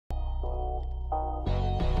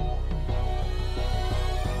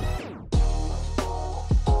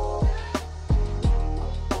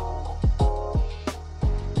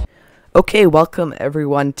Okay, welcome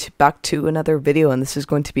everyone back to another video, and this is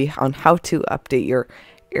going to be on how to update your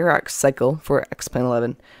AIRAC cycle for X-Plane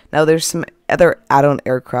 11. Now there's some other add-on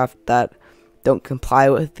aircraft that don't comply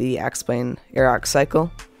with the X-Plane AIRAC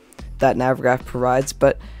cycle that Navigraph provides,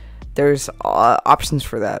 but there's options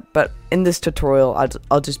for that. But in this tutorial,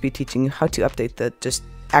 I'll just be teaching you how to update the just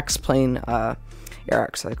X-Plane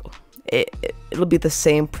AIRAC cycle. It'll be the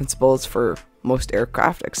same principles for most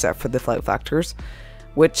aircraft except for the flight factors,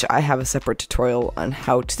 which I have a separate tutorial on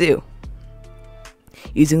how to do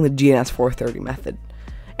using the GNS 430 method.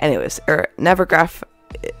 Anyways, Navigraph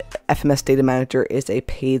FMS Data Manager is a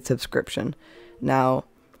paid subscription. Now,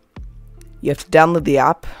 you have to download the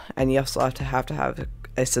app, and you also have to have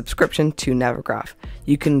a subscription to Navigraph.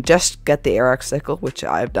 You can just get the AIRAC cycle, which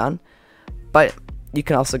I've done, but you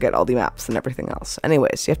can also get all the maps and everything else.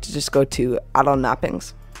 Anyways, you have to just go to Add-on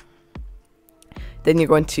Mappings. Then you're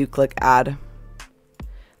going to click Add.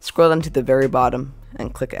 Scroll down to the very bottom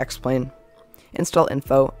and click X-Plane, install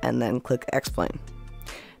info, and then click X-Plane.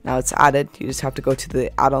 Now it's added. You just have to go to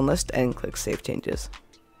the add-on list and click Save Changes.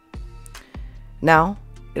 Now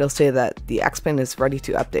it'll say that the X-Plane is ready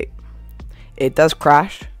to update. It does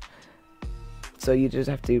crash, so you just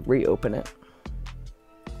have to reopen it.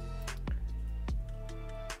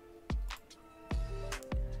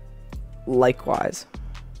 Likewise.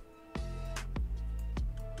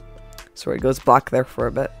 So it goes black there for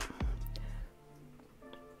a bit.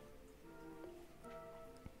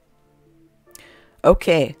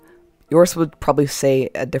 Okay, yours would probably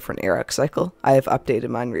say a different AIRAC cycle. I have updated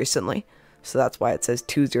mine recently, so that's why it says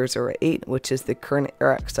 2008, which is the current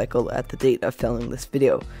AIRAC cycle at the date of filming this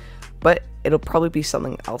video. But it'll probably be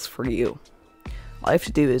something else for you. All you have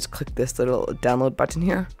to do is click this little download button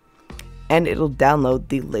here, and it'll download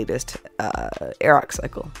the latest AIRAC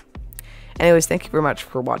cycle. Anyways, thank you very much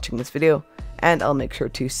for watching this video, and I'll make sure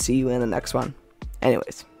to see you in the next one.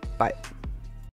 Anyways, bye.